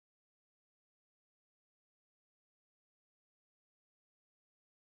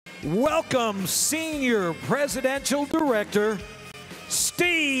welcome Senior Presidential Director,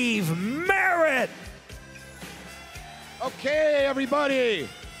 Steve Merritt. Okay, everybody.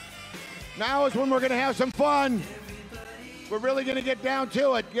 Now is when we're going to have some fun. We're really going to get down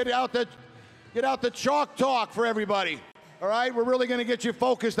to it. Get out the chalk talk for everybody. All right? We're really going to get you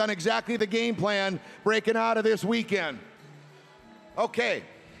focused on exactly the game plan breaking out of this weekend. Okay.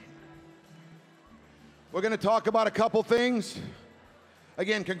 We're going to talk about a couple things.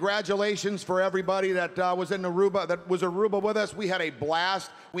 Again, congratulations for everybody that was in Aruba with us. We had a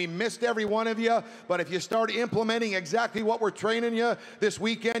blast. We missed every one of you, but if you start implementing exactly what we're training you this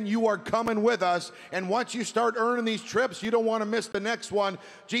weekend, you are coming with us. And once you start earning these trips, you don't want to miss the next one.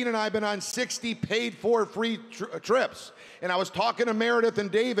 Gene and I have been on 60 paid-for free trips. And I was talking to Meredith and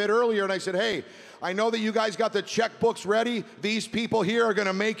David earlier, and I said, hey, I know that you guys got the checkbooks ready. These people here are going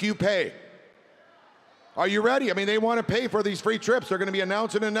to make you pay. Are you ready? I mean, they want to pay for these free trips. They're going to be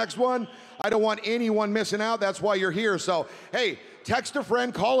announcing the next one. I don't want anyone missing out. That's why you're here. So, hey, text a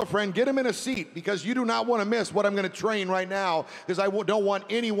friend, call a friend, get them in a seat, because you do not want to miss what I'm going to train right now, because I don't want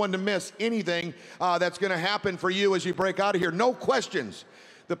anyone to miss anything that's going to happen for you as you break out of here. No questions.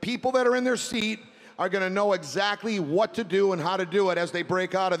 The people that are in their seat are going to know exactly what to do and how to do it as they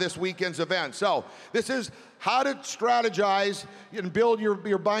break out of this weekend's event. So this is how to strategize and build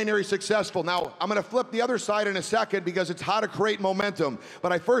your binary successful. Now, I'm going to flip the other side in a second, because it's how to create momentum.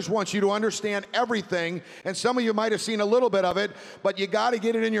 But I first want you to understand everything, and some of you might have seen a little bit of it, but you got to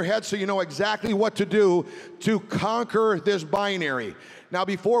get it in your head so you know exactly what to do to conquer this binary. Now,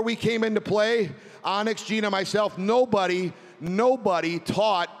 before we came into play, Onyx, Gina, myself, nobody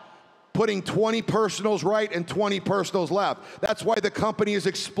taught putting 20 personals right and 20 personals left. That's why the company is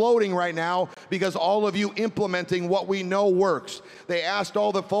exploding right now, because all of you implementing what we know works. They asked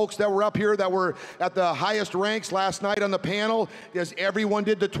all the folks that were up here that were at the highest ranks last night on the panel, as everyone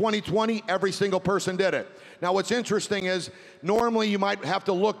did the 20-20, every single person did it. Now what's interesting is, normally you might have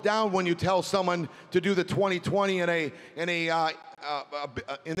to look down when you tell someone to do the 20-20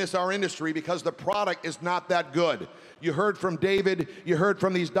 in our industry, because the product is not that good. You heard from David, you heard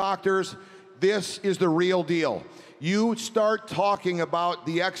from these doctors. This is the real deal. You start talking about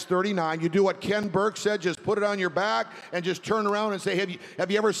the X39, you do what Ken Burke said, just put it on your back and just turn around and say, have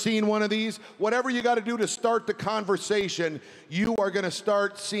you ever seen one of these? Whatever you got to do to start the conversation, you are going to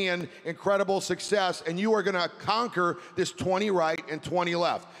start seeing incredible success, and you are going to conquer this 20 right and 20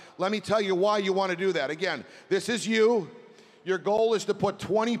 left. Let me tell you why you want to do that. Again, this is you. Your goal is to put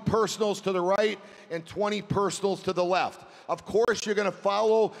 20 personals to the right and 20 personals to the left. Of course, you're going to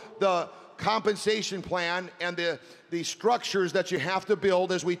follow the compensation plan and the structures that you have to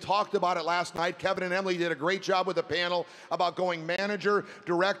build, as we talked about it last night. Kevin and Emily did a great job with the panel about going manager,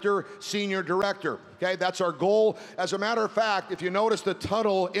 director, senior director. Okay, that's our goal. As a matter of fact, if you notice the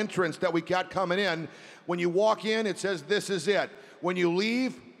tunnel entrance that we got coming in, when you walk in, it says this is it. When you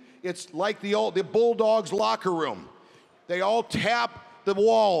leave, it's like the Bulldogs locker room. They all tap the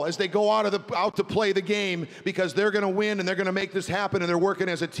wall as they go out to play the game, because they're going to win and they're going to make this happen, and they're working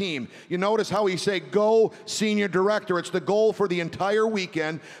as a team. You notice how he say go senior director. It's the goal for the entire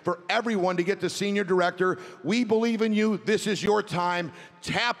weekend for everyone to get to senior director. We believe in you. This is your time.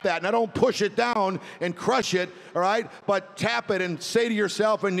 Tap that. Now don't push it down and crush it, all right? But tap it and say to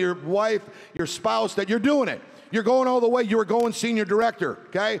yourself and your wife, your spouse, that you're doing it. You're going all the way. You're going senior director,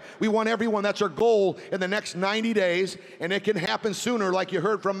 okay? We want everyone. That's our goal in the next 90 days, and it can happen sooner, like you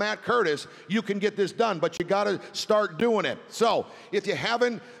heard from Matt Curtis. You can get this done, but you got to start doing it. So if you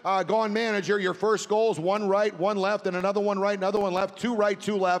haven't gone manager, your first goal is one right, one left, and another one right, another one left, two right,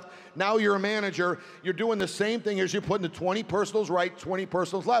 two left. Now you're a manager. You're doing the same thing as you're putting the 20 personals right, 20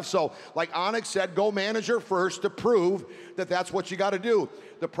 personals left. So like Onyx said, go manager first to prove that that's what you got to do.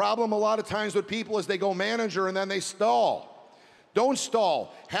 The problem a lot of times with people is they go manager and then they stall. Don't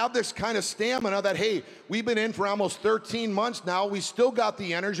stall. Have this kind of stamina that, hey, we've been in for almost 13 months now. We still got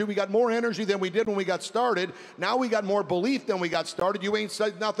the energy. We got more energy than we did when we got started. Now we got more belief than we got started. You ain't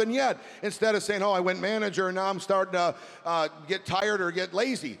said nothing yet. Instead of saying, oh, I went manager and now I'm starting to get tired or get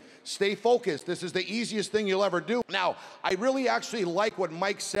lazy. Stay focused. This is the easiest thing you'll ever do. Now, I really actually like what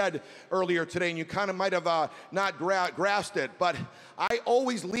Mike said earlier today, and you kind of might have not grasped it, but I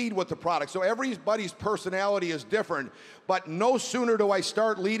always lead with the product. So everybody's personality is different, but no sooner do I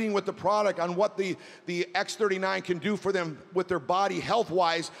start leading with the product on what the X39 can do for them with their body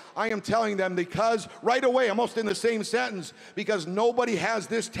health-wise, I am telling them, because right away, almost in the same sentence, because nobody has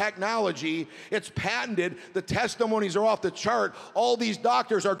this technology. It's patented. The testimonies are off the chart. All these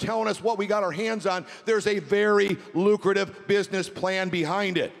doctors are telling us what we got our hands on. There's a very lucrative business plan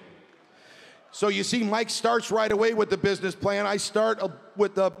behind it. So you see, Mike starts right away with the business plan. I start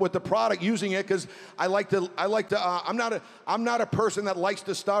with the product, using it, because I'm not a person that likes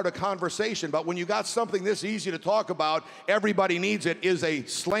to start a conversation, but when you got something this easy to talk about, everybody needs it, is a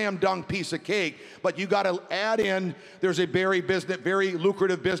slam dunk piece of cake. But you got to add in, there's a very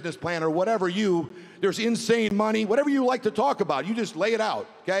lucrative business plan, or whatever there's insane money, whatever you like to talk about, you just lay it out,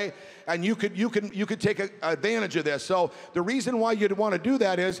 okay? And you could take advantage of this. So the reason why you'd want to do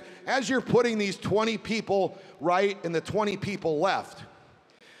that is, as you're putting these 20 people right and the 20 people left,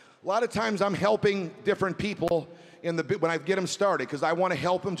 a lot of times I'm helping different people when I get them started, because I want to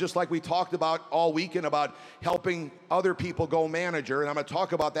help them, just like we talked about all weekend about helping other people go manager, and I'm going to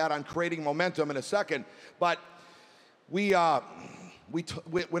talk about that on creating momentum in a second. But when I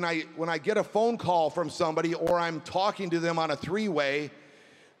get a phone call from somebody, or I'm talking to them on a three-way,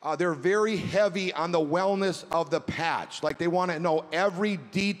 they're very heavy on the wellness of the patch. Like, they want to know every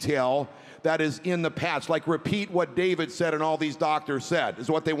detail that is in the patch. Like, repeat what David said and all these doctors said, is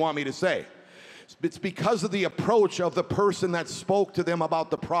what they want me to say. It's because of the approach of the person that spoke to them about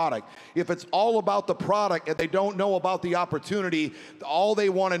the product. If it's all about the product and they don't know about the opportunity, all they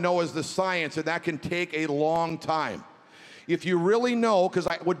want to know is the science, and that can take a long time. If you really know, because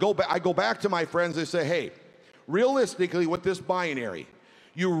I go back to my friends and say, hey, realistically, with this binary,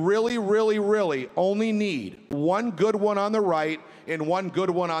 you really, really, really only need one good one on the right and one good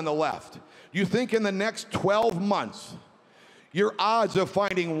one on the left. You think in the next 12 months, your odds of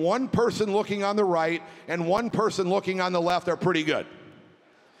finding one person looking on the right and one person looking on the left are pretty good.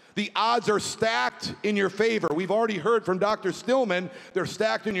 The odds are stacked in your favor. We've already heard from Dr. Stillman, they're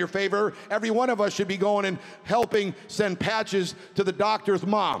stacked in your favor. Every one of us should be going and helping send patches to the doctor's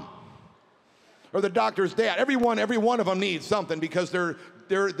mom or the doctor's dad. Every one of them needs something, because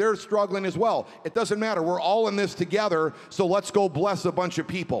they're struggling as well. It doesn't matter. We're all in this together, so let's go bless a bunch of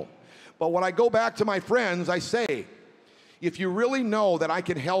people. But when I go back to my friends, I say, if you really know that I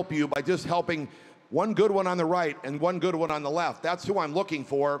can help you by just helping one good one on the right and one good one on the left, that's who I'm looking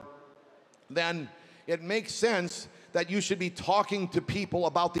for, then it makes sense that you should be talking to people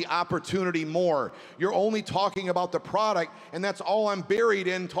about the opportunity more. You're only talking about the product, and that's all I'm buried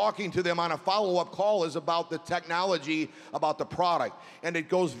in talking to them on a follow-up call, is about the technology, about the product. And it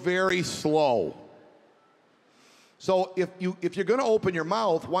goes very slow. So if you're gonna open your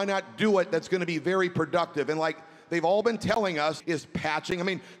mouth, why not do it that's gonna be very productive? And like they've all been telling us, is patching. I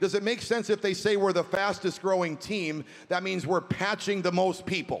mean, does it make sense if they say we're the fastest growing team? That means we're patching the most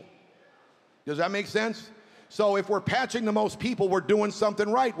people. Does that make sense? So if we're patching the most people, we're doing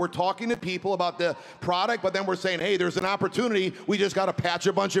something right. We're talking to people about the product, but then we're saying, hey, there's an opportunity. We just got to patch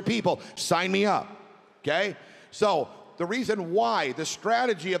a bunch of people. Sign me up, okay? So the reason why, the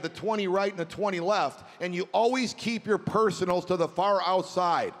strategy of the 20 right and the 20 left, and you always keep your personals to the far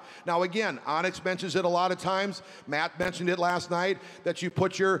outside. Now again, Onyx mentions it a lot of times. Matt mentioned it last night, that you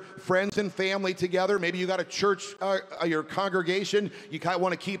put your friends and family together. Maybe you got a church, your congregation, you kind of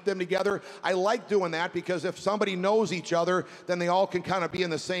want to keep them together. I like doing that, because if somebody knows each other, then they all can kind of be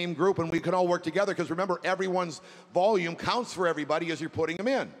in the same group and we can all work together, because remember, everyone's volume counts for everybody as you're putting them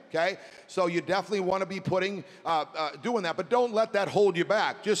in, okay? So you definitely want to be doing that, but don't let that hold you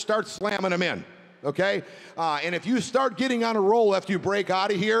back. Just start slamming them in. Okay? And if you start getting on a roll after you break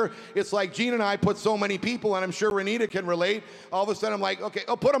out of here, it's like Gene and I put so many people, and I'm sure Renita can relate. All of a sudden I'm like, okay,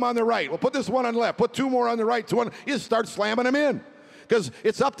 I'll put them on the right. We'll put this one on the left. Put two more on the right. You just start slamming them in. Because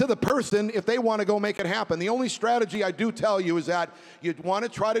it's up to the person if they want to go make it happen. The only strategy I do tell you is that you'd want to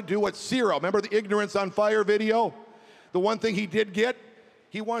try to do what Cyril, remember the Ignorance on Fire video? The one thing he did get,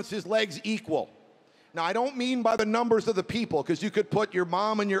 he wants his legs equal. Now, I don't mean by the numbers of the people, because you could put your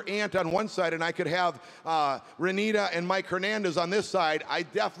mom and your aunt on one side, and I could have Renita and Mike Hernandez on this side. I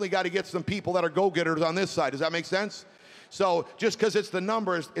definitely got to get some people that are go-getters on this side. Does that make sense? So just because it's the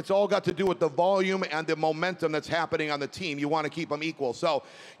numbers, it's all got to do with the volume and the momentum that's happening on the team. You want to keep them equal. So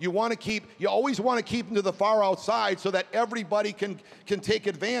you always want to keep them to the far outside, so that everybody can take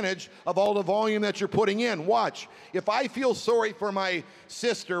advantage of all the volume that you're putting in. Watch. If I feel sorry for my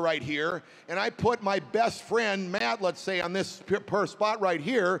sister right here, and I put my best friend, Matt, let's say, on this per spot right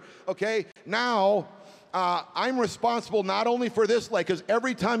here, okay, now I'm responsible not only for this leg, because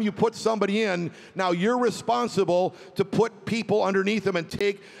every time you put somebody in, now you're responsible to put people underneath them and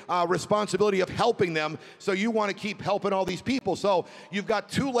take responsibility of helping them. So you want to keep helping all these people. So you've got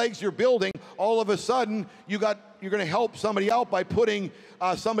two legs you're building. All of a sudden, you're going to help somebody out by putting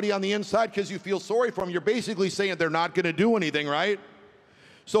somebody on the inside because you feel sorry for them. You're basically saying they're not going to do anything, right?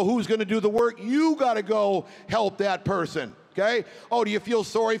 So who's going to do the work? You got to go help that person. Okay? Oh, do you feel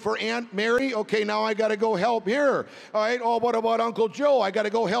sorry for Aunt Mary? Okay, now I got to go help her. All right? Oh, what about Uncle Joe? I got to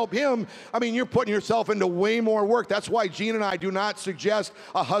go help him. I mean, you're putting yourself into way more work. That's why Gene and I do not suggest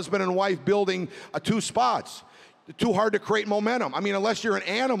a husband and wife building 2 spots. Too hard to create momentum. I mean, unless you're an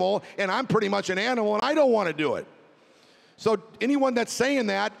animal, and I'm pretty much an animal, and I don't want to do it. So anyone that's saying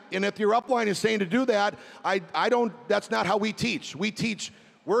that, and if your upline is saying to do that, I don't, that's not how we teach. We teach,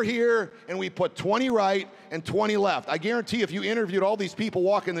 we're here, and we put 20 right and 20 left. I guarantee if you interviewed all these people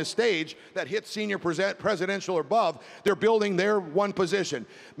walking this stage that hit senior presidential or above, they're building their one position.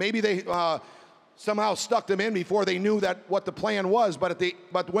 Maybe they somehow stuck them in before they knew that what the plan was,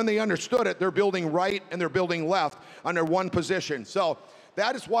 but when they understood it, they're building right and they're building left on their one position. So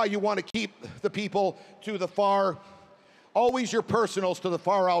that is why you want to keep the people to the far, always your personals to the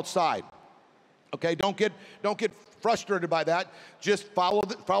far outside. Okay, don't get frustrated by that. Just follow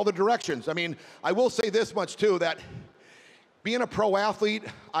the directions. I mean, I will say this much too, that being a pro athlete,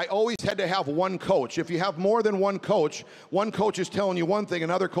 I always had to have one coach. If you have more than one coach is telling you one thing,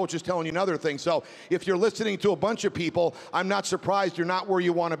 another coach is telling you another thing. So if you're listening to a bunch of people, I'm not surprised you're not where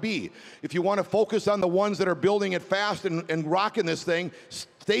you want to be. If you want to focus on the ones that are building it fast and rocking this thing,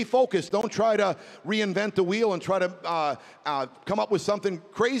 stay focused. Don't try to reinvent the wheel and try to come up with something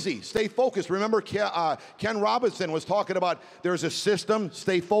crazy. Stay focused. Remember, Ken Robinson was talking about there's a system.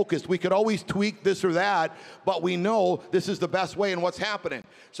 Stay focused. We could always tweak this or that, but we know this is the best way and what's happening.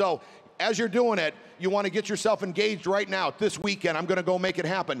 So as you're doing it, you want to get yourself engaged right now. This weekend, I'm going to go make it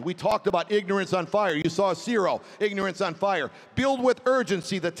happen. We talked about ignorance on fire. You saw 0, ignorance on fire. Build with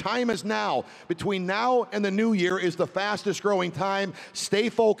urgency. The time is now. Between now and the new year is the fastest growing time. Stay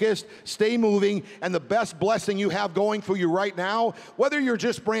focused, stay moving, and the best blessing you have going for you right now, whether you're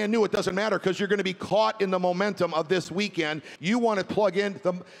just brand new, it doesn't matter because you're going to be caught in the momentum of this weekend. You want to plug in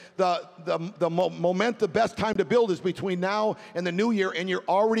the best time to build is between now and the new year, and you're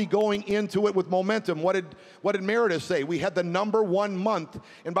already going into it with momentum. What did Merritt say? We had the #1 month.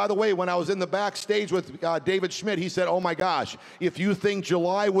 And by the way, when I was in the backstage with David Schmidt, he said, oh my gosh, if you think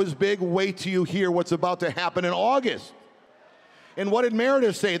July was big, wait till you hear what's about to happen in August. And what did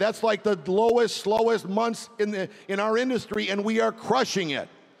Merritt say? That's like the lowest, slowest months in our industry, and we are crushing it.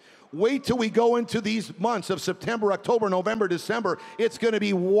 Wait till we go into these months of September, October, November, December. It's going to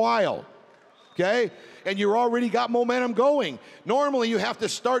be wild. Okay? And you're already got momentum going. Normally, you have to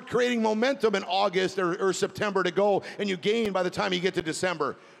start creating momentum in August or September to go, and you gain by the time you get to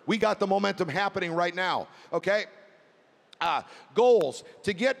December. We got the momentum happening right now, okay? Goals.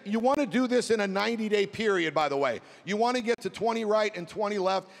 You want to do this in a 90-day period, by the way. You want to get to 20 right and 20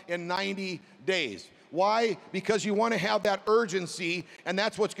 left in 90 days. Why? Because you want to have that urgency, and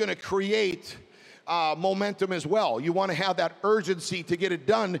that's what's going to create momentum as well. You want to have that urgency to get it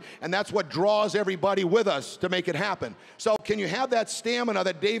done, and that's what draws everybody with us to make it happen. So can you have that stamina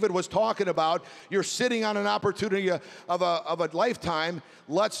that David was talking about? You're sitting on an opportunity of a lifetime.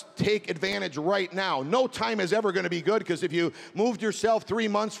 Let's take advantage right now. No time is ever going to be good, because if you moved yourself 3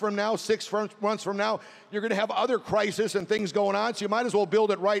 months from now, 6 months from now, you're going to have other crises and things going on, so you might as well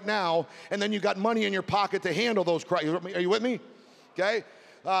build it right now, and then you got money in your pocket to handle those crises. Are you with me? Okay?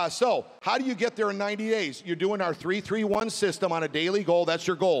 So how do you get there in 90 days? You're doing our 3-3-1 system on a daily goal. That's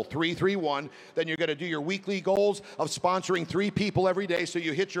your goal, 3-3-1. Then you're going to do your weekly goals of sponsoring 3 people every day, so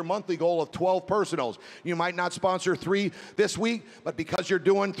you hit your monthly goal of 12 personals. You might not sponsor 3 this week, but because you're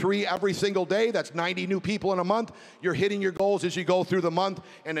doing 3 every single day, that's 90 new people in a month. You're hitting your goals as you go through the month,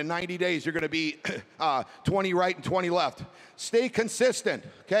 and in 90 days, you're going to be 20 right and 20 left. Stay consistent,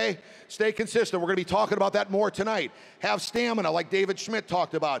 okay? Stay consistent. We're going to be talking about that more tonight. Have stamina, like David Schmidt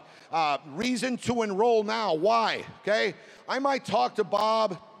talked about. Reason to enroll now. Why? Okay? I might talk to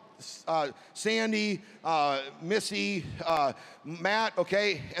Bob, Sandy, Missy, Matt,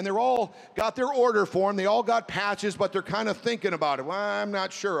 okay? And they're all got their order form. They all got patches, but they're kind of thinking about it. Well, I'm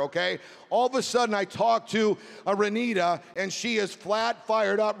not sure, okay? All of a sudden, I talk to Renita, and she is flat,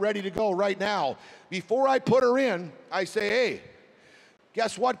 fired up, ready to go right now. Before I put her in, I say, hey,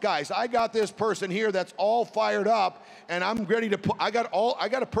 guess what, guys? I got this person here that's all fired up, and I'm ready to put, I got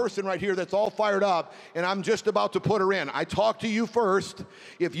a person right here that's all fired up, and I'm just about to put her in. I talk to you first.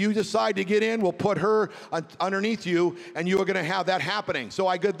 If you decide to get in, we'll put her underneath you, and you are going to have that happening. So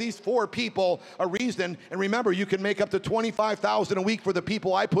I give these 4 people a reason, and remember, you can make up to $25,000 a week for the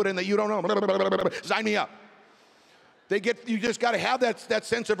people I put in that you don't know. Sign me up. You just got to have that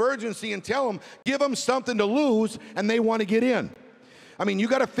sense of urgency and tell them, give them something to lose, and they want to get in. I mean, you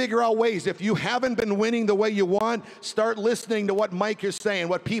got to figure out ways. If you haven't been winning the way you want, start listening to what Mike is saying,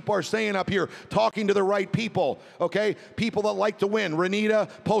 what people are saying up here, talking to the right people, okay? People that like to win. Renita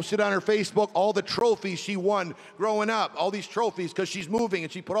posted on her Facebook all the trophies she won growing up, all these trophies because she's moving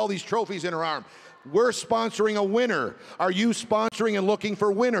and she put all these trophies in her arm. We're sponsoring a winner. Are you sponsoring and looking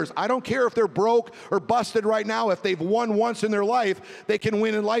for winners? I don't care if they're broke or busted right now. If they've won once in their life, they can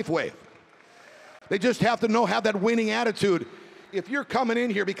win in LifeWave. They just have to have that winning attitude. If you're coming in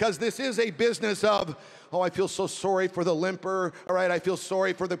here because this is a business of, oh, I feel so sorry for the limper, all right, I feel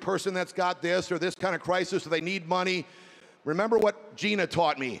sorry for the person that's got this or this kind of crisis, or they need money. Remember what Gina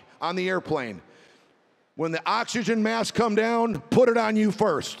taught me on the airplane. When the oxygen masks come down, put it on you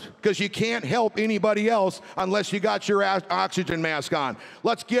first, because you can't help anybody else unless you got your oxygen mask on.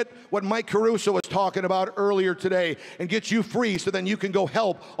 Let's get what Mike Caruso was talking about earlier today and get you free so then you can go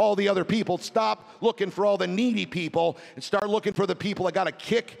help all the other people. Stop looking for all the needy people and start looking for the people that got a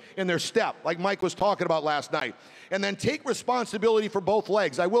kick in their step, like Mike was talking about last night. And then take responsibility for both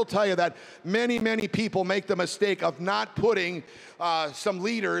legs. I will tell you that many, many people make the mistake of not putting some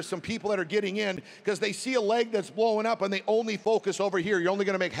leaders, some people that are getting in, because they see a leg that's blowing up and they only focus over here. You're only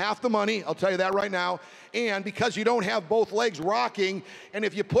going to make half the money, I'll tell you that right now. And because you don't have both legs rocking, and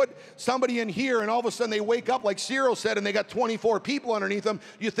if you put somebody in here and all of a sudden they wake up like Cyril said and they got 24 people underneath them,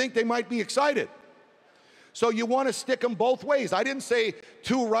 you think they might be excited. So you want to stick them both ways. I didn't say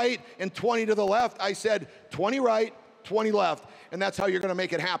 2 right and 20 to the left. I said 20 right, 20 left, and that's how you're going to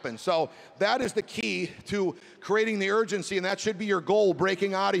make it happen. So that is the key to creating the urgency, and that should be your goal,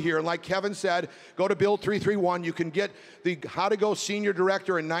 breaking out of here. And like Kevin said, go to Build 331. You can get the How to Go Senior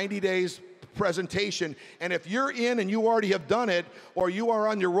Director in 90 days presentation. And if you're in and you already have done it, or you are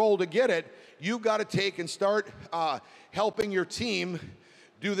on your roll to get it, you've got to take and start helping your team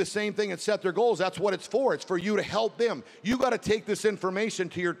do the same thing and set their goals. That's what it's for. It's for you to help them. You got to take this information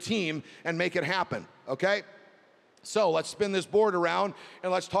to your team and make it happen, okay? So let's spin this board around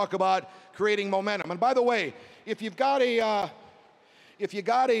and let's talk about creating momentum. And by the way, if you've got a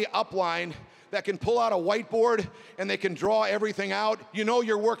upline that can pull out a whiteboard and they can draw everything out, you know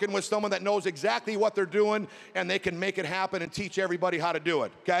you're working with someone that knows exactly what they're doing and they can make it happen and teach everybody how to do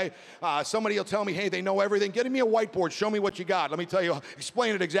it, okay? Somebody will tell me, hey, they know everything. Get me a whiteboard. Show me what you got. Let me tell you,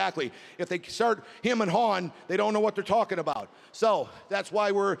 explain it exactly. If they start him and hawing, they don't know what they're talking about. So that's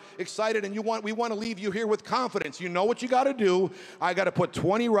why we're excited, and we want to leave you here with confidence. You know what you got to do. I got to put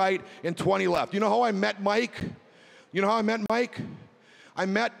 20 right and 20 left. You know how I met Mike? You know how I met Mike? I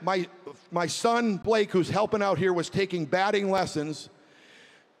met my son, Blake, who's helping out here, was taking batting lessons,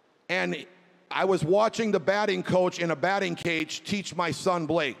 and I was watching the batting coach in a batting cage teach my son,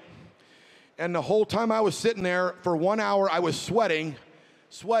 Blake. And the whole time I was sitting there for 1 hour, I was sweating,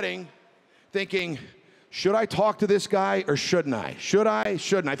 thinking, should I talk to this guy or shouldn't I? Should I?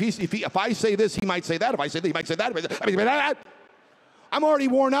 Shouldn't I? If I say this, he might say that. If I say this, he might say that. I'm already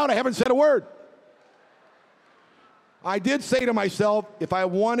worn out. I haven't said a word. I did say to myself, if I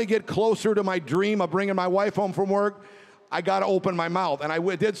want to get closer to my dream of bringing my wife home from work, I got to open my mouth. And I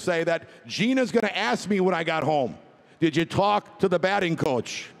did say that Gina's going to ask me when I got home, did you talk to the batting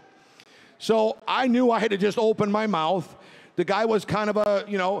coach? So I knew I had to just open my mouth. The guy was kind of a,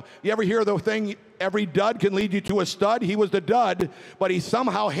 you ever hear the thing, every dud can lead you to a stud? He was the dud, but he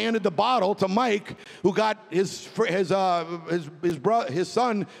somehow handed the bottle to Mike, who got his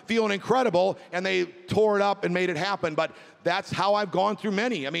son feeling incredible, and they tore it up and made it happen. But that's how I've gone through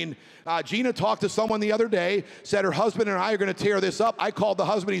many. I mean, Gina talked to someone the other day, said her husband and I are going to tear this up. I called the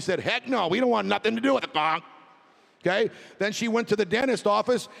husband. He said, heck no, we don't want nothing to do with it, bonk. Okay? Then she went to the dentist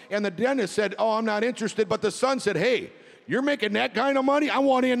office, and the dentist said, oh, I'm not interested. But the son said, hey, you're making that kind of money? I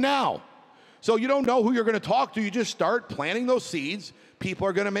want in now. So you don't know who you're going to talk to. You just start planting those seeds. People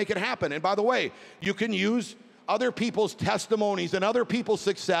are going to make it happen. And by the way, you can use other people's testimonies and other people's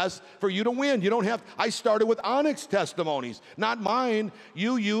success for you to win. You don't have, I started with Onyx testimonies, not mine.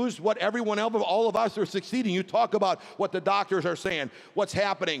 You use what everyone else, all of us are succeeding. You talk about what the doctors are saying, what's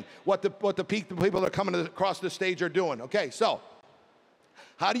happening, what the people that are coming across the stage are doing. Okay, so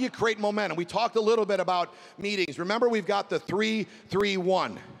how do you create momentum? We talked a little bit about meetings. Remember, we've got the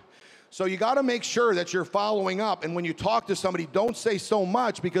 3-3-1. So you got to make sure that you're following up. And when you talk to somebody, don't say so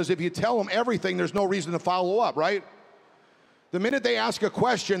much, because if you tell them everything, there's no reason to follow up, right? The minute they ask a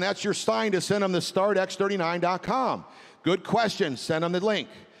question, that's your sign to send them to startx39.com. Good question, send them the link.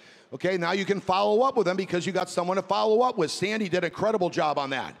 Okay, now you can follow up with them because you got someone to follow up with. Sandy did an incredible job on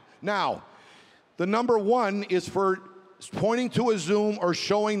that. Now, the number one is for pointing to a Zoom or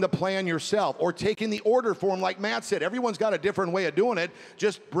showing the plan yourself or taking the order form like Matt said. Everyone's got a different way of doing it.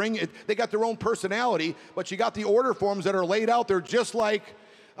 Just bring it. They got their own personality, but you got the order forms that are laid out there just like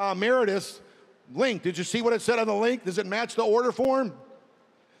Meredith's link. Did you see what it said on the link? Does it match the order form?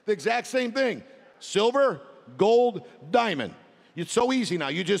 The exact same thing. Silver, gold, diamond. It's so easy now.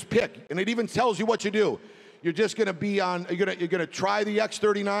 You just pick, and it even tells you what you do. You're just going to be on, you're going to try the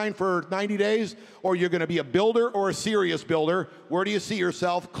X39 for 90 days, or you're going to be a builder or a serious builder. Where do you see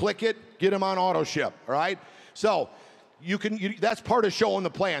yourself? Click it, get them on auto ship, all right? So that's part of showing the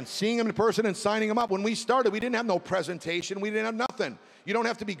plan, seeing them in person and signing them up. When we started, we didn't have no presentation. We didn't have nothing. You don't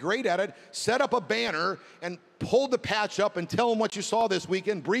have to be great at it. Set up a banner and hold the patch up and tell them what you saw this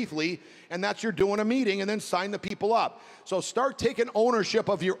weekend briefly, and that's you're doing a meeting, and then sign the people up. So start taking ownership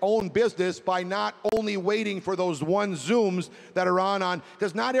of your own business by not only waiting for those one Zooms that are on,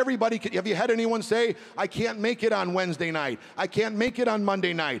 because not everybody can. Have you had anyone say, I can't make it on Wednesday night, I can't make it on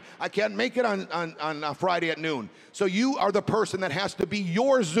Monday night, I can't make it on Friday at noon? So you are the person that has to be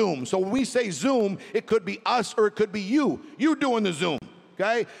your Zoom. So when we say Zoom, it could be us or it could be you doing the Zoom.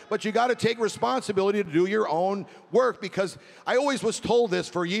 Okay? But you got to take responsibility to do your own work, because I always was told this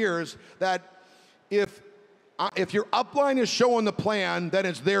for years, that if your upline is showing the plan, then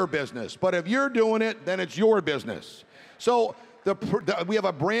it's their business. But if you're doing it, then it's your business. So we have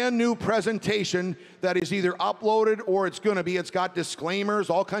a brand new presentation that is either uploaded or it's got disclaimers,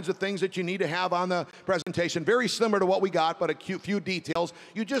 all kinds of things that you need to have on the presentation. Very similar to what we got, but a few details.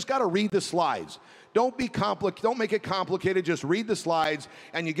 You just got to read the slides. Don't make it complicated. Just read the slides,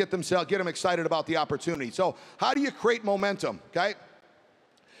 and you get them excited about the opportunity. So how do you create momentum? Okay.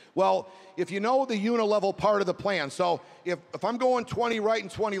 Well, if you know the unilevel part of the plan, so if I'm going 20 right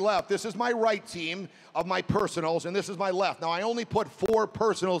and 20 left, this is my right team of my personals, and this is my left. Now, I only put 4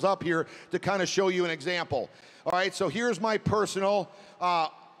 personals up here to kind of show you an example. All right, so here's my personal.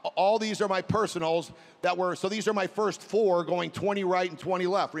 All these are my personals so these are my first 4 going 20 right and 20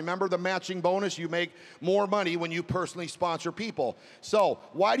 left. Remember the matching bonus? You make more money when you personally sponsor people. So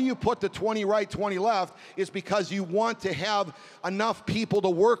why do you put the 20 right, 20 left? It's because you want to have enough people to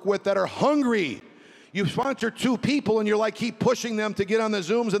work with that are hungry. You sponsor 2 people and you're like, keep pushing them to get on the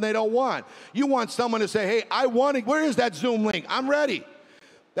Zooms and they don't want. You want someone to say, hey, where is that Zoom link? I'm ready.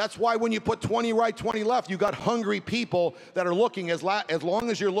 That's why when you put 20 right, 20 left, you got hungry people that are looking, as long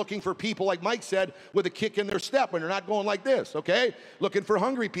as you're looking for people, like Mike said, with a kick in their step, when they're not going like this, okay? Looking for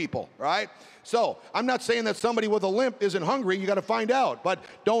hungry people, right? So I'm not saying that somebody with a limp isn't hungry. You got to find out, but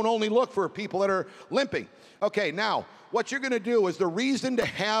don't only look for people that are limping. Okay, now, what you're going to do is the reason to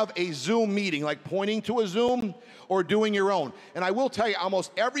have a Zoom meeting, like pointing to a Zoom or doing your own. And I will tell you,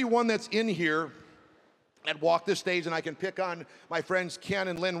 almost everyone that's in here and walk the stage, and I can pick on my friends Ken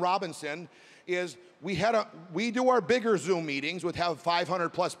and Lynn Robinson, is we do our bigger Zoom meetings would have 500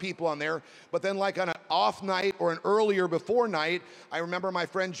 plus people on there, but then like on an off night or an earlier before night, I remember my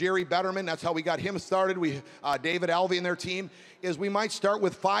friend Jerry Betterman, that's how we got him started, David Alvey and their team, is we might start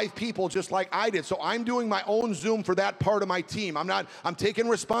with 5 people just like I did. So I'm doing my own Zoom for that part of my team. I'm taking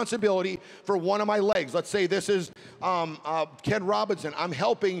responsibility for one of my legs. Let's say this is Ken Robinson. I'm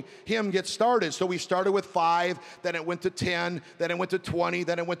helping him get started. So we started with 5, then it went to 10, then it went to 20,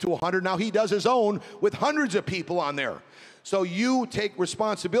 then it went to 100. Now he does his own with hundreds of people on there. So you take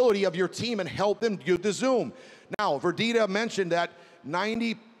responsibility of your team and help them do the Zoom. Now, Verdita mentioned that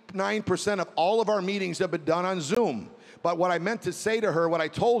 99% of all of our meetings have been done on Zoom. But what I meant to say to her, what I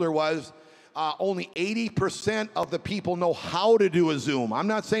told her was, only 80% of the people know how to do a Zoom. I'm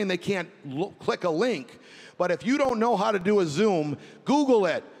not saying they can't click a link, but if you don't know how to do a Zoom, Google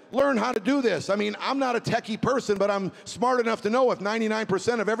it. Learn how to do this. I mean, I'm not a techie person, but I'm smart enough to know if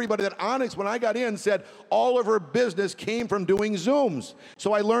 99% of everybody that Onyx, when I got in, said all of her business came from doing Zooms.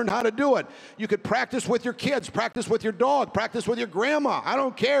 So I learned how to do it. You could practice with your kids, practice with your dog, practice with your grandma. I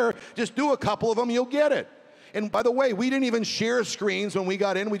don't care. Just do a couple of them, you'll get it. And by the way, we didn't even share screens when we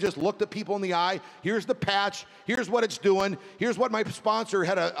got in. We just looked at people in the eye. Here's the patch. Here's what it's doing. Here's what my sponsor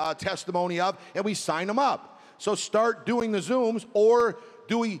had a testimony of, and we signed them up. So start doing the Zooms, or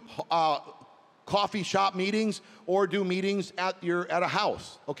do coffee shop meetings, or do meetings at a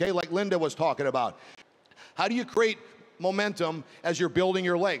house, okay, like Linda was talking about. How do you create momentum as you're building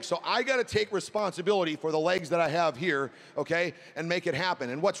your legs? So I got to take responsibility for the legs that I have here, okay, and make it happen.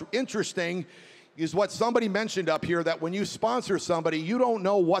 And what's interesting is what somebody mentioned up here, that when you sponsor somebody, you don't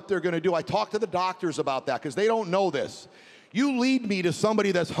know what they're going to do. I talked to the doctors about that because they don't know this. You lead me to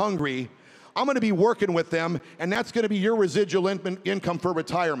somebody that's hungry, I'm going to be working with them, and that's going to be your residual income for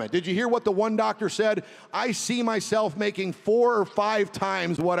retirement. Did you hear what the one doctor said? I see myself making 4 or 5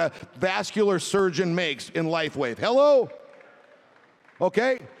 times what a vascular surgeon makes in LifeWave. Hello?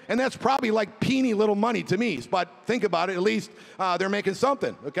 Okay? And that's probably like peeny little money to me, but think about it, at least they're making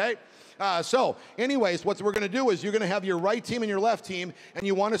something, okay? So anyways, what we're going to do is you're going to have your right team and your left team, and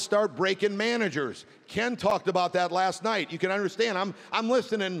you want to start breaking managers. Ken talked about that last night. You can understand, I'm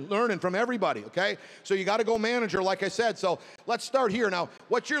listening and learning from everybody, okay? So you got to go manager, like I said. So let's start here. Now,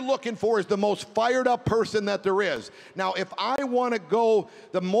 what you're looking for is the most fired up person that there is. Now, if I want to go,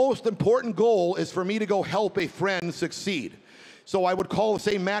 the most important goal is for me to go help a friend succeed. So I would call,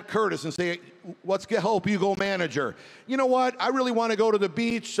 say, Matt Curtis and say, let's help you go manager. You know what? I really want to go to the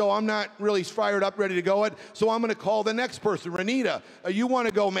beach, so I'm not really fired up, ready to go it. So I'm going to call the next person, Renita. You want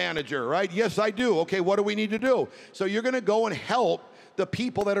to go manager, right? Yes, I do. Okay, what do we need to do? So you're going to go and help the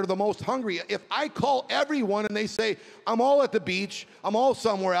people that are the most hungry. If I call everyone and they say, I'm all at the beach, I'm all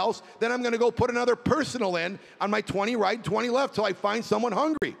somewhere else, then I'm going to go put another personal in on my 20 right, 20 left till I find someone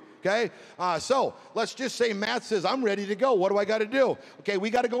hungry. Okay, so let's just say Matt says, I'm ready to go. What do I got to do? Okay, we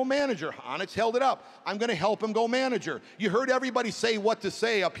got to go manager. Onyx held it up. I'm going to help him go manager. You heard everybody say what to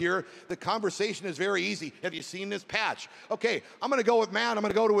say up here. The conversation is very easy. Have you seen this patch? Okay, I'm going to go with Matt. I'm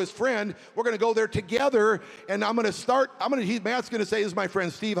going to go to his friend. We're going to go there together, and I'm going to start. Matt's going to say, this is my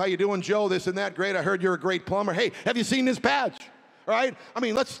friend Steve. How you doing, Joe? This and that. Great. I heard you're a great plumber. Hey, have you seen this patch? Right? I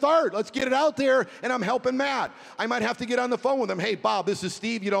mean, let's start. Let's get it out there, and I'm helping Matt. I might have to get on the phone with him. Hey, Bob, this is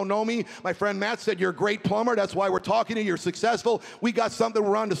Steve. You don't know me. My friend Matt said you're a great plumber. That's why we're talking to you. You're successful. We got something.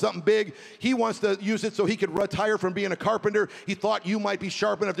 We're on to something big. He wants to use it so he could retire from being a carpenter. He thought you might be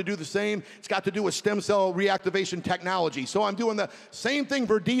sharp enough to do the same. It's got to do with stem cell reactivation technology. So I'm doing the same thing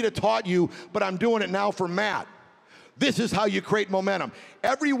Verdita taught you, but I'm doing it now for Matt. This is how you create momentum.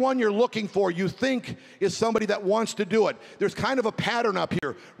 Everyone you're looking for, you think is somebody that wants to do it. There's kind of a pattern up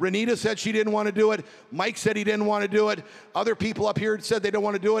here. Renita said she didn't want to do it. Mike said he didn't want to do it. Other people up here said they don't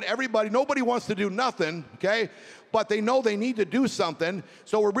want to do it. Nobody wants to do nothing, okay? But they know they need to do something.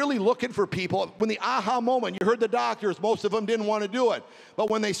 So we're really looking for people. When the aha moment, you heard the doctors, most of them didn't want to do it. But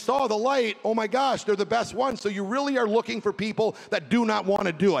when they saw the light, oh my gosh, they're the best ones. So you really are looking for people that do not want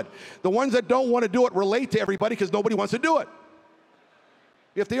to do it. The ones that don't want to do it relate to everybody because nobody wants to do it.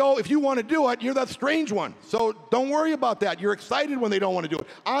 If you want to do it, you're that strange one. So don't worry about that. You're excited when they don't want to do it.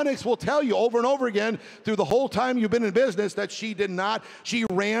 Onyx will tell you over and over again through the whole time you've been in business that she did not. She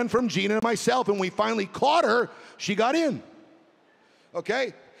ran from Gina and myself, and we finally caught her. She got in.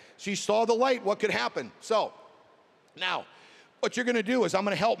 Okay? She saw the light, what could happen. So now, what you're going to do is I'm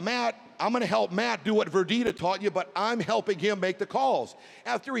going to help Matt. I'm going to help Matt do what Verdita taught you, but I'm helping him make the calls.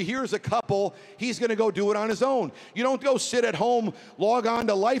 After he hears a couple, he's going to go do it on his own. You don't go sit at home, log on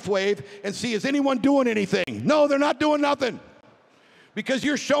to LifeWave, and see, is anyone doing anything? No, they're not doing nothing. Because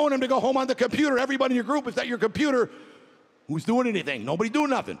you're showing them to go home on the computer. Everybody in your group is at your computer. Who's doing anything? Nobody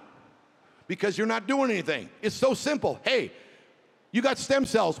doing nothing. Because you're not doing anything. It's so simple. Hey, you got stem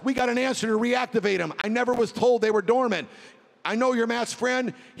cells. We got an answer to reactivate them. I never was told they were dormant. I know you're Matt's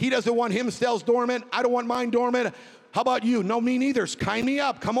friend. He doesn't want his cells dormant. I don't want mine dormant. How about you? No, me neither. Kind me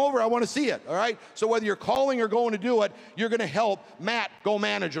up. Come over. I want to see it. All right? So whether you're calling or going to do it, you're going to help Matt go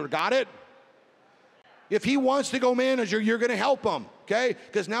manager. Got it? If he wants to go manager, you're going to help him. Okay?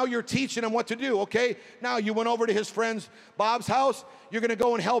 Because now you're teaching him what to do. Okay? Now you went over to his friend's Bob's house. You're going to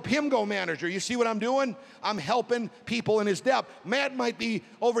go and help him go manager. You see what I'm doing? I'm helping people in his depth. Matt might be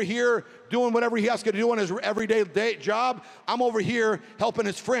over here doing whatever he has to do on his everyday job. I'm over here helping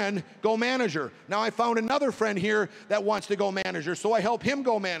his friend go manager. Now I found another friend here that wants to go manager, so I help him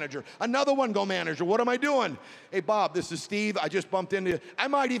go manager. Another one go manager. What am I doing? Hey, Bob, this is Steve. I just bumped into you. I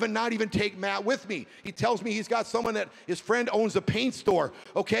might even not even take Matt with me. He tells me he's got someone that his friend owns a paint store.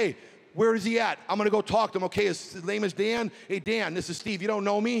 Okay. Where is he at? I'm going to go talk to him. Okay, his name is Dan. Hey, Dan, this is Steve. You don't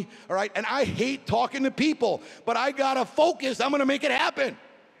know me? All right? And I hate talking to people, but I got to focus. I'm going to make it happen.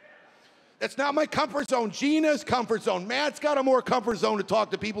 That's not my comfort zone. Gina's comfort zone. Matt's got a more comfort zone to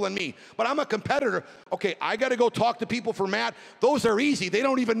talk to people than me, but I'm a competitor. Okay, I got to go talk to people for Matt. Those are easy. They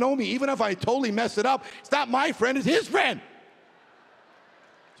don't even know me. Even if I totally mess it up, it's not my friend. It's his friend.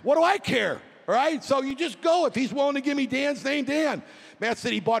 What do I care? All right? So you just go. If he's willing to give me Dan's name, Dan. Matt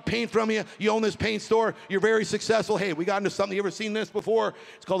said he bought paint from you. You own this paint store. You're very successful. Hey, we got into something. You ever seen this before?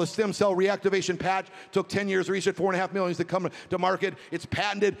 It's called a stem cell reactivation patch. Took 10 years of research, $4.5 million to come to market. It's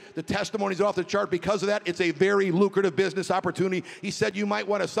patented. The testimonies are off the chart. Because of that, it's a very lucrative business opportunity. He said you might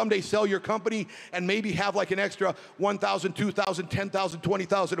want to someday sell your company and maybe have like an extra 1,000, 2,000, 10,000,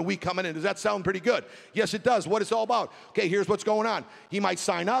 20,000 a week coming in. Does that sound pretty good? Yes, it does. What it's all about. Okay, here's what's going on. He might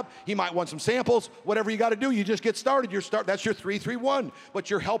sign up. He might want some samples. Whatever you got to do, you just get started. That's your 3-3-1. But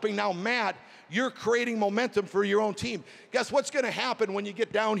you're helping now Matt. You're creating momentum for your own team. Guess what's going to happen when you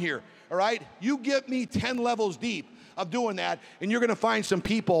get down here, all right? You get me 10 levels deep of doing that, and you're going to find some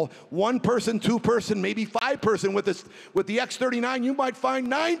people, 1 person, 2 person, maybe 5 person with the X39. You might find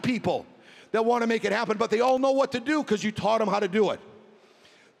 9 people that want to make it happen, but they all know what to do because you taught them how to do it.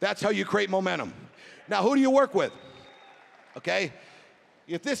 That's how you create momentum. Now, who do you work with? Okay?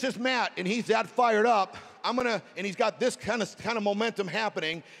 If this is Matt and he's that fired up, and he's got this kind of momentum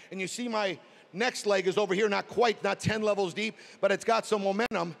happening, and you see my next leg is over here, not 10 levels deep, but it's got some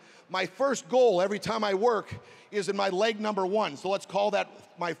momentum. My first goal every time I work is in my leg number 1. So let's call that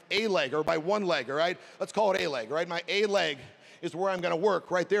my A leg or my 1 leg, all right? Let's call it A leg, all right? My A leg is where I'm gonna work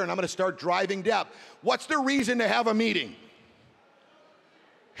right there, and I'm gonna start driving depth. What's the reason to have a meeting?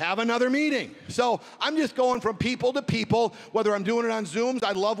 Have another meeting. So I'm just going from people to people, whether I'm doing it on Zooms.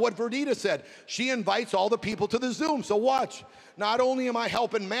 I love what Verdita said. She invites all the people to the Zoom. So watch. Not only am I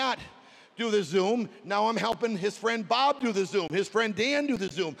helping Matt do the Zoom, now I'm helping his friend Bob do the Zoom, his friend Dan do the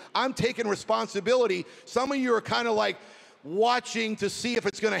Zoom. I'm taking responsibility. Some of you are kind of like watching to see if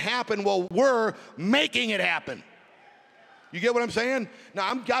it's going to happen. Well, we're making it happen. You get what I'm saying?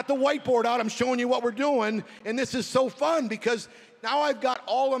 Now, I've got the whiteboard out. I'm showing you what we're doing, and this is so fun because now I've got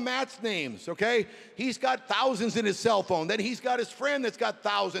all of Matt's names, okay? He's got thousands in his cell phone. Then he's got his friend that's got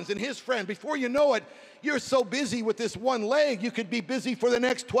thousands, and his friend. Before you know it, you're so busy with this 1 leg, you could be busy for the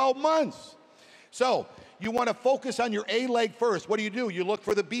next 12 months. So you want to focus on your A leg first. What do? You look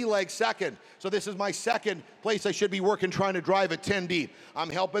for the B leg second. So this is my second place I should be working, trying to drive at 10 deep. I'm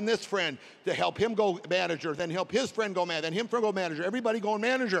helping this friend to help him go manager, then help his friend go manager, then him friend go manager, everybody going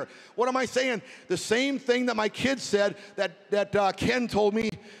manager. What am I saying? The same thing that my kids said that Ken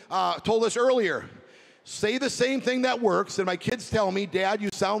told us earlier. Say the same thing that works, and my kids tell me, Dad, you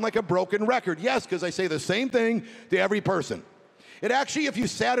sound like a broken record. Yes, because I say the same thing to every person. It actually, if you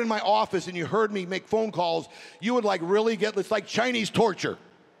sat in my office and you heard me make phone calls, you would like really it's like Chinese torture.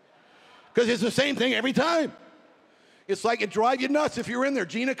 Because it's the same thing every time. It's like it drives you nuts if you're in there.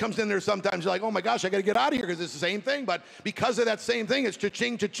 Gina comes in there sometimes, you're like, oh my gosh, I got to get out of here because it's the same thing. But because of that same thing, it's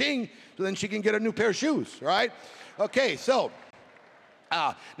cha-ching, cha-ching, so then she can get a new pair of shoes, right? Okay, so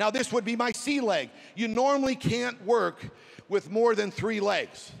now this would be my C leg. You normally can't work with more than 3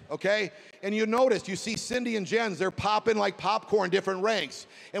 legs, okay? And you notice, you see Cindy and Jen's, they're popping like popcorn, different ranks.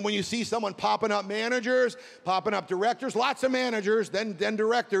 And when you see someone popping up managers, popping up directors, lots of managers, then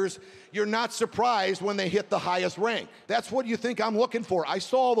directors, you're not surprised when they hit the highest rank. That's what you think I'm looking for. I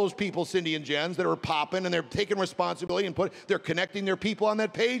saw all those people, Cindy and Jen's, that are popping and they're taking responsibility and they're connecting their people on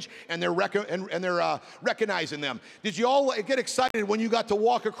that page and they're recognizing them. Did you all get excited when you got to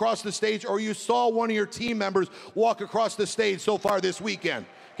walk across the stage or you saw one of your team members walk across the stage so far this weekend,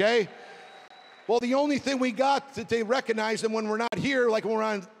 okay? Well, the only thing we got that they recognize them when we're not here, like when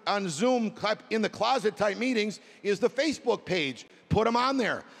we're on Zoom in the closet type meetings, is the Facebook page. Put them on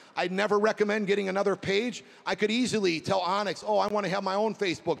there. I'd never recommend getting another page. I could easily tell Onyx, oh, I want to have my own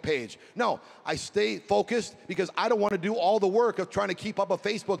Facebook page. No, I stay focused because I don't want to do all the work of trying to keep up a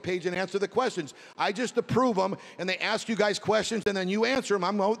Facebook page and answer the questions. I just approve them, and they ask you guys questions, and then you answer them.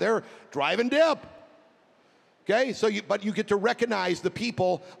 I'm out there driving dip. Okay, but you get to recognize the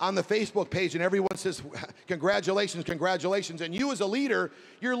people on the Facebook page, and everyone says, congratulations, congratulations. And you as a leader,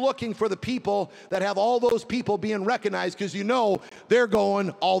 you're looking for the people that have all those people being recognized because you know they're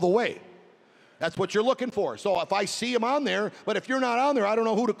going all the way. That's what you're looking for. So if I see them on there, but if you're not on there, I don't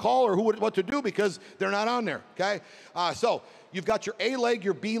know who to call or what to do because they're not on there, okay? So you've got your A leg,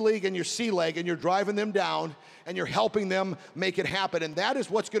 your B leg, and your C leg, and you're driving them down, and you're helping them make it happen. And that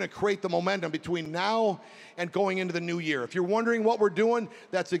is what's going to create the momentum between now and going into the new year. If you're wondering what we're doing,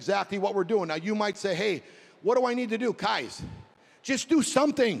 that's exactly what we're doing. Now, you might say, hey, what do I need to do? Guys, just do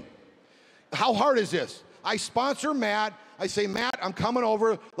something. How hard is this? I sponsor Matt. I say, Matt, I'm coming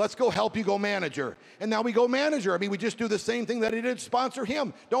over. Let's go help you go manager. And now we go manager. I mean, we just do the same thing that he did, sponsor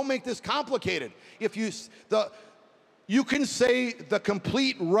him. Don't make this complicated. You can say the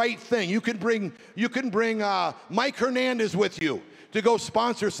complete right thing. You can bring Mike Hernandez with you to go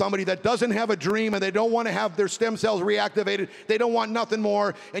sponsor somebody that doesn't have a dream and they don't want to have their stem cells reactivated. They don't want nothing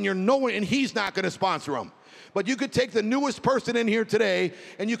more, and and he's not going to sponsor them. But you could take the newest person in here today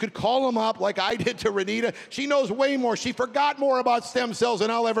and you could call them up like I did to Renita. She knows way more. She forgot more about stem cells than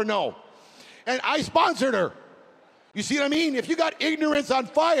I'll ever know. And I sponsored her. You see what I mean? If you got ignorance on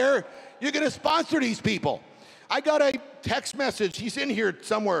fire, you're going to sponsor these people. I got a text message. He's in here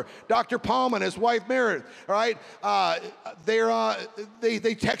somewhere. Dr. Palm and his wife Merritt. All right, they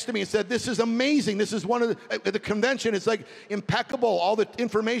texted me and said, "This is amazing. This is one of the convention. It's like impeccable. All the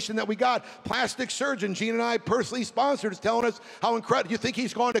information that we got. Plastic surgeon Gene and I personally sponsored is telling us how incredible. You think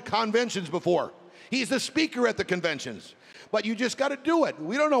he's gone to conventions before? He's the speaker at the conventions." But you just got to do it.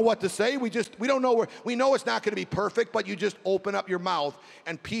 We don't know what to say. We don't know we know it's not going to be perfect, but you just open up your mouth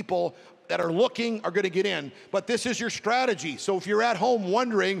and people that are looking are going to get in. But this is your strategy. So if you're at home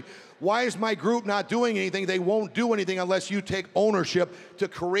wondering, why is my group not doing anything? They won't do anything unless you take ownership to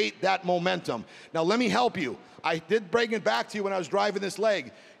create that momentum. Now let me help you. I did bring it back to you when I was driving this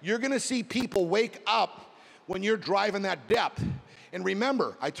leg. You're going to see people wake up when you're driving that depth. And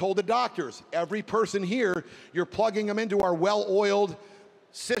remember, I told the doctors, every person here, you're plugging them into our well-oiled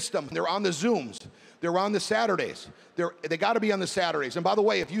system. They're on the Zooms. They're on the Saturdays. They got to be on the Saturdays. And by the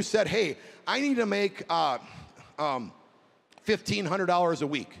way, if you said, hey, I need to make $1,500 a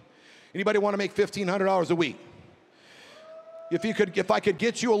week. Anybody want to make $1,500 a week? If I could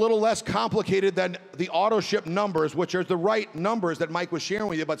get you a little less complicated than the auto ship numbers, which are the right numbers that Mike was sharing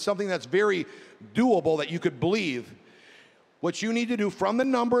with you, but something that's very doable that you could believe. What you need to do from the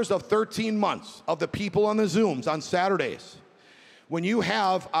numbers of 13 months of the people on the Zooms on Saturdays, when you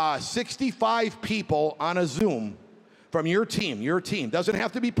have 65 people on a Zoom from your team doesn't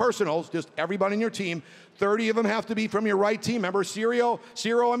have to be personal, just everybody in your team, 30 of them have to be from your right team. Remember Ciro,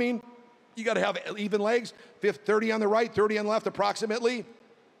 I mean, you got to have even legs, 30 on the right, 30 on the left approximately.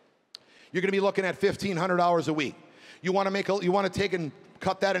 You're going to be looking at $1,500 a week. You want to take and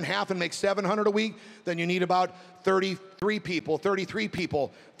cut that in half and make $700 a week, then you need about 33 people,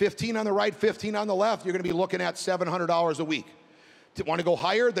 15 on the right, 15 on the left. You're going to be looking at $700 a week. Want to go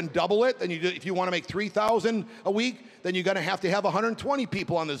higher, then double it. Then if you want to make $3,000 a week, then you're going to have 120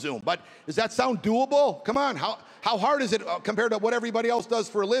 people on the Zoom. But does that sound doable? Come on, how hard is it compared to what everybody else does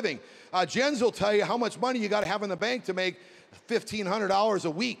for a living? Jens will tell you how much money you got to have in the bank to make $1,500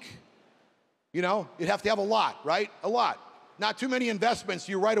 a week. You know, you'd have to have a lot, right? A lot. Not too many investments,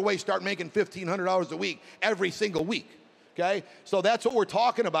 you right away start making $1,500 a week every single week, okay? So that's what we're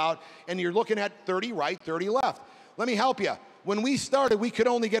talking about, and you're looking at 30 right, 30 left. Let me help you. When we started, we could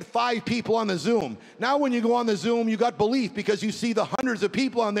only get 5 people on the Zoom. Now when you go on the Zoom, you got belief because you see the hundreds of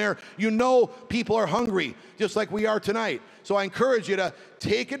people on there. You know people are hungry, just like we are tonight. So I encourage you to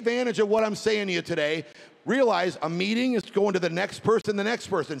take advantage of what I'm saying to you today. Realize a meeting is going to the next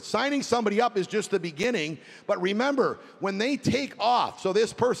person. Signing somebody up is just the beginning, but remember, when they take off, so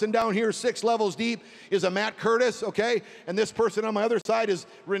this person down here 6 levels deep is a Matt Curtis, okay? And this person on my other side is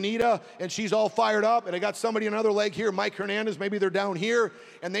Renita, and she's all fired up, and I got somebody on another leg here, Mike Hernandez, maybe they're down here,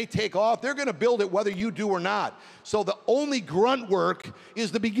 and they take off. They're gonna build it whether you do or not. So the only grunt work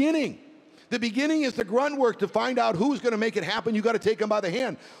is the beginning. The beginning is the grunt work to find out who's going to make it happen. You got to take them by the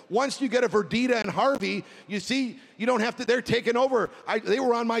hand. Once you get a Verdita and Harvey, you see, you don't have to, they're taking over. They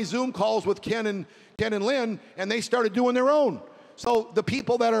were on my Zoom calls with Ken and Lynn, and they started doing their own. So the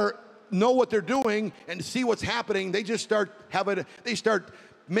people that know what they're doing and see what's happening, they just start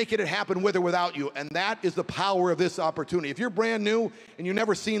making it happen with or without you. And that is the power of this opportunity. If you're brand new and you've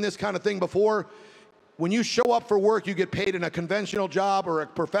never seen this kind of thing before, when you show up for work, you get paid in a conventional job or a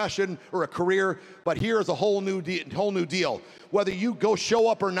profession or a career, but here is a whole new deal. Whether you go show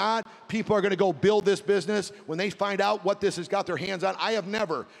up or not, people are going to go build this business when they find out what this has got their hands on. I have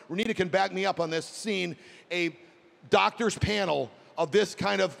never, Renita can back me up on this, seen a doctor's panel of this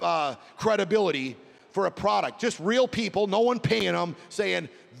kind of credibility for a product. Just real people, no one paying them, saying,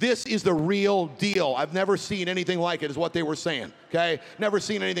 this is the real deal. I've never seen anything like it, is what they were saying, okay? Never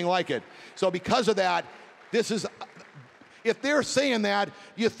seen anything like it. So because of that, if they're saying that,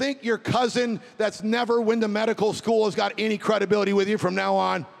 you think your cousin that's never went to medical school has got any credibility with you from now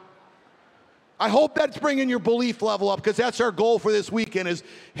on? I hope that's bringing your belief level up, because that's our goal for this weekend, is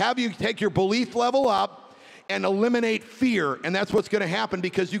have you take your belief level up and eliminate fear. And that's what's going to happen,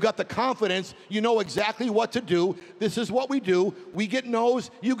 because you got the confidence, you know exactly what to do. This is what we do. We get no's,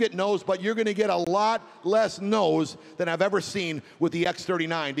 you get no's, but you're going to get a lot less no's than I've ever seen with the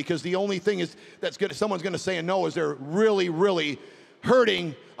X39, because the only thing is someone's going to say a no is they're really, really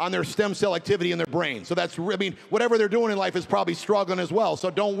hurting on their stem cell activity in their brain. So that's, I mean, whatever they're doing in life is probably struggling as well.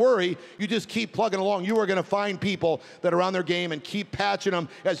 So don't worry, you just keep plugging along. You are gonna find people that are on their game and keep patching them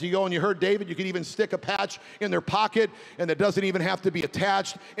as you go. And you heard David, you can even stick a patch in their pocket and it doesn't even have to be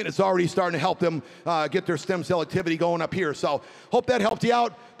attached, and it's already starting to help them get their stem cell activity going up here. So hope that helped you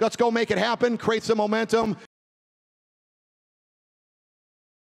out. Let's go make it happen, create some momentum.